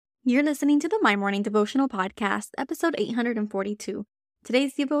You're listening to the My Morning Devotional Podcast, episode 842.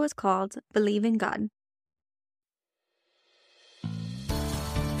 Today's Devo is called Believe in God.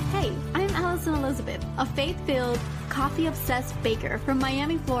 Hey, I'm Allison Elizabeth, a faith-filled, coffee-obsessed baker from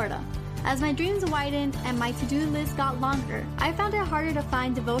Miami, Florida. As my dreams widened and my to-do list got longer, I found it harder to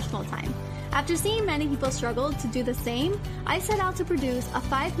find devotional time. After seeing many people struggle to do the same, I set out to produce a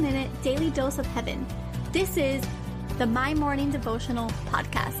 5-minute daily dose of heaven. This is the My Morning Devotional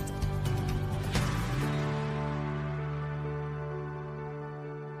Podcast.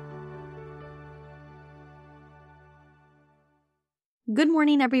 Good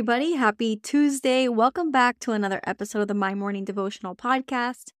morning, everybody. Happy Tuesday. Welcome back to another episode of the My Morning Devotional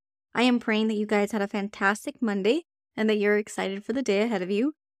Podcast. I am praying that you guys had a fantastic Monday and that you're excited for the day ahead of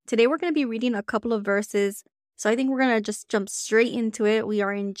you. Today, we're going to be reading a couple of verses, so I think we're going to just jump straight into it. We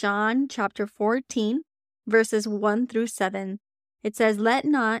are in John chapter 14, verses 1 through 7. It says, "Let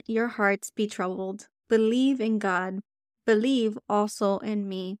not your hearts be troubled. Believe in God. Believe also in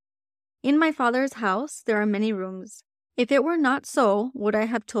me. In my Father's house there are many rooms. If it were not so, would I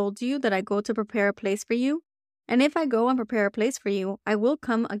have told you that I go to prepare a place for you? And if I go and prepare a place for you, I will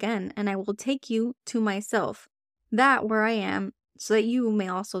come again, and I will take you to myself, that where I am, so that you may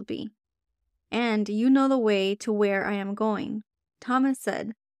also be. And you know the way to where I am going." Thomas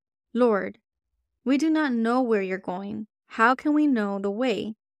said, "Lord, we do not know where you're going. How can we know the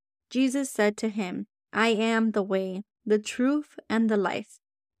way?" Jesus said to him, "I am the way, the truth, and the life.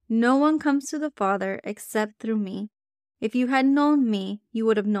 No one comes to the Father except through me. If you had known me, you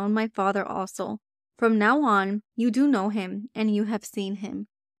would have known my Father also. From now on, you do know him, and you have seen him."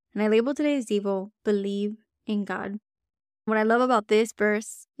 And I labeled today's Devo, Believe in God. What I love about this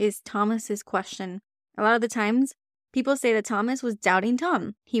verse is Thomas's question. A lot of the times, people say that Thomas was doubting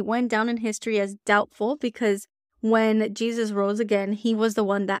Tom. He went down in history as doubtful because when Jesus rose again, he was the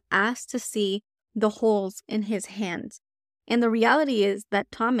one that asked to see the holes in his hands. And the reality is that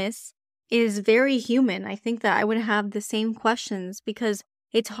Thomas is very human. I think that I would have the same questions because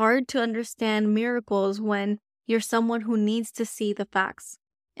it's hard to understand miracles when you're someone who needs to see the facts.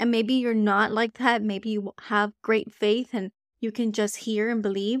 And maybe you're not like that. Maybe you have great faith and you can just hear and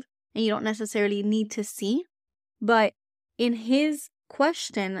believe and you don't necessarily need to see. But in his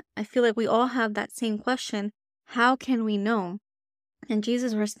question, I feel like we all have that same question. How can we know? And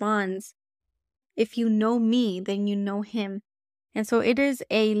Jesus responds, "If you know me, then you know him." And so it is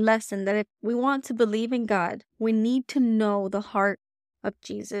a lesson that if we want to believe in God, we need to know the heart of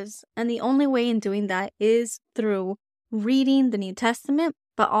Jesus. And the only way in doing that is through reading the New Testament,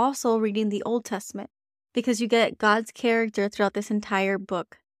 but also reading the Old Testament, because you get God's character throughout this entire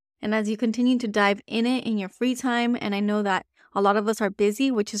book. And as you continue to dive in it in your free time, and I know that a lot of us are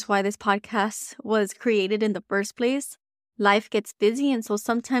busy, which is why this podcast was created in the first place. Life gets busy, and so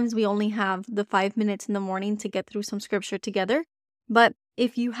sometimes we only have the 5 minutes in the morning to get through some scripture together. But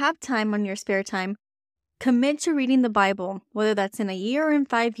if you have time on your spare time, commit to reading the Bible, whether that's in a year or in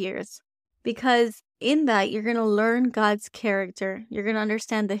 5 years, because in that, you're going to learn God's character. You're going to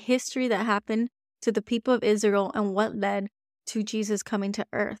understand the history that happened to the people of Israel and what led to Jesus coming to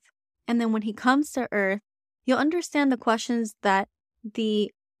earth. And then when he comes to earth, you'll understand the questions that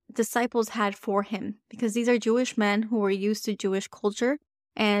the disciples had for him, because these are Jewish men who were used to Jewish culture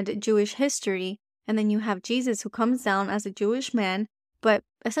and Jewish history. And then you have Jesus who comes down as a Jewish man, but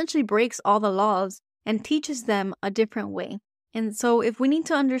essentially breaks all the laws and teaches them a different way. And so if we need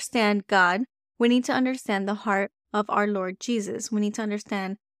to understand God, we need to understand the heart of our Lord Jesus. We need to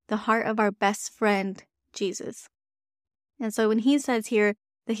understand the heart of our best friend, Jesus. And so when he says here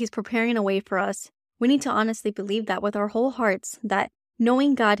that he's preparing a way for us, we need to honestly believe that with our whole hearts, that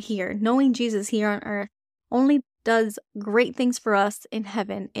knowing God here, knowing Jesus here on earth, only does great things for us in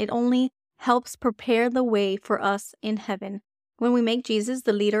heaven. It only helps prepare the way for us in heaven. When we make Jesus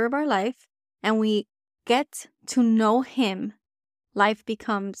the leader of our life and we get to know him, life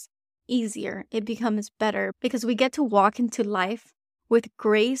becomes easier. It becomes better because we get to walk into life with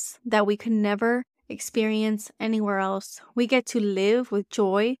grace that we could never experience anywhere else. We get to live with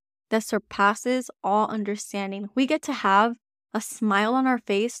joy that surpasses all understanding. We get to have a smile on our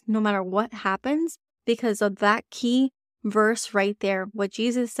face no matter what happens because of that key verse right there. What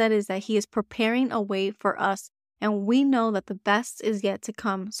Jesus said is that he is preparing a way for us, and we know that the best is yet to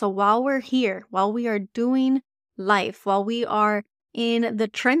come. So while we're here, while we are doing life, while we are in the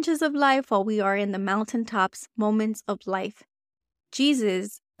trenches of life, while we are in the mountaintops moments of life,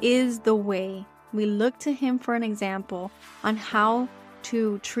 Jesus is the way. We look to him for an example on how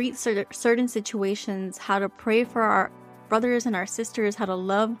to treat certain situations, how to pray for our brothers and our sisters, how to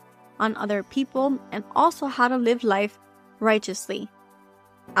love on other people, and also how to live life righteously.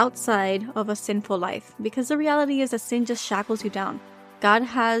 outside of a sinful life, because the reality is that sin just shackles you down. God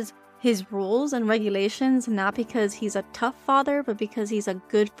has his rules and regulations, not because he's a tough father, but because he's a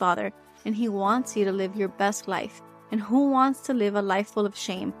good father, and he wants you to live your best life. And who wants to live a life full of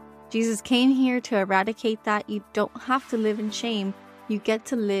shame? Jesus came here to eradicate that. You don't have to live in shame. You get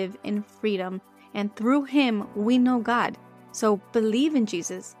to live in freedom. And through him, we know God. So believe in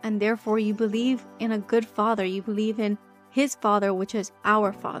Jesus, and therefore you believe in a good father. You believe in his Father, which is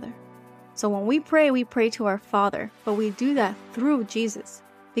our Father. So when we pray to our Father, but we do that through Jesus.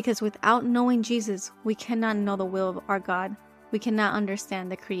 Because without knowing Jesus, we cannot know the will of our God. We cannot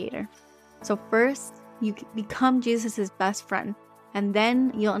understand the Creator. So first, you become Jesus' best friend, and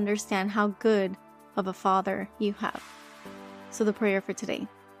then you'll understand how good of a Father you have. So the prayer for today.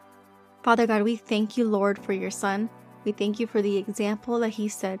 Father God, we thank you, Lord, for your Son. We thank you for the example that he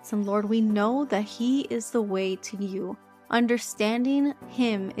sets. And Lord, we know that he is the way to you. Understanding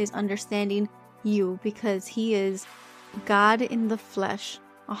him is understanding you, because he is God in the flesh,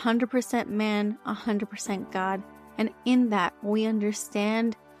 100% man, 100% God. And in that, we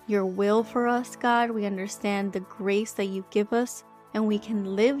understand your will for us, God. We understand the grace that you give us, and we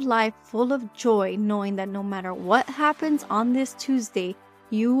can live life full of joy, knowing that no matter what happens on this Tuesday,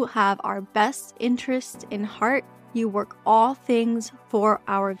 you have our best interest in heart. You work all things for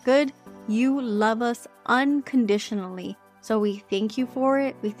our good. You love us unconditionally. So we thank you for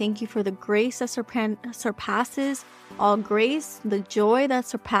it. We thank you for the grace that surpasses all grace, the joy that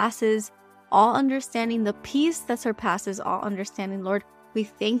surpasses all understanding, the peace that surpasses all understanding, Lord. We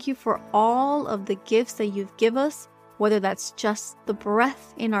thank you for all of the gifts that you've given us, whether that's just the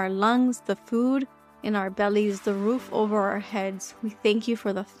breath in our lungs, the food in our bellies, the roof over our heads. We thank you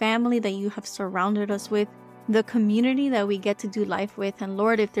for the family that you have surrounded us with, the community that we get to do life with. And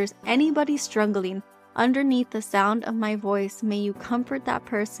Lord, if there's anybody struggling underneath the sound of my voice, may you comfort that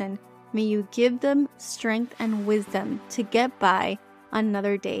person. May you give them strength and wisdom to get by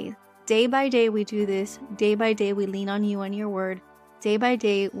another day. Day by day we do this. Day by day we lean on you and your word. Day by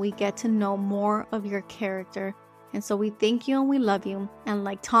day we get to know more of your character. And so we thank you and we love you. And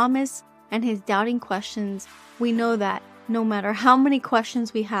like Thomas and his doubting questions, we know that no matter how many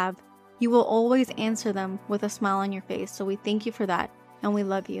questions we have, you will always answer them with a smile on your face. So we thank you for that. And we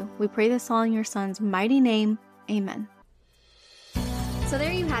love you. We pray this all in your Son's mighty name. Amen. So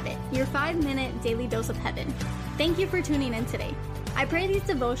there you have it, your 5-minute daily dose of heaven. Thank you for tuning in today. I pray these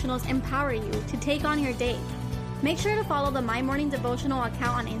devotionals empower you to take on your day. Make sure to follow the My Morning Devotional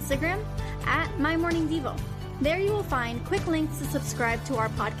account on Instagram @MyMorningDevo. There you will find quick links to subscribe to our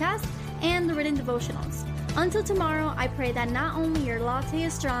podcast and the written devotionals. Until tomorrow, I pray that not only your latte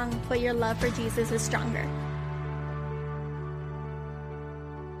is strong, but your love for Jesus is stronger.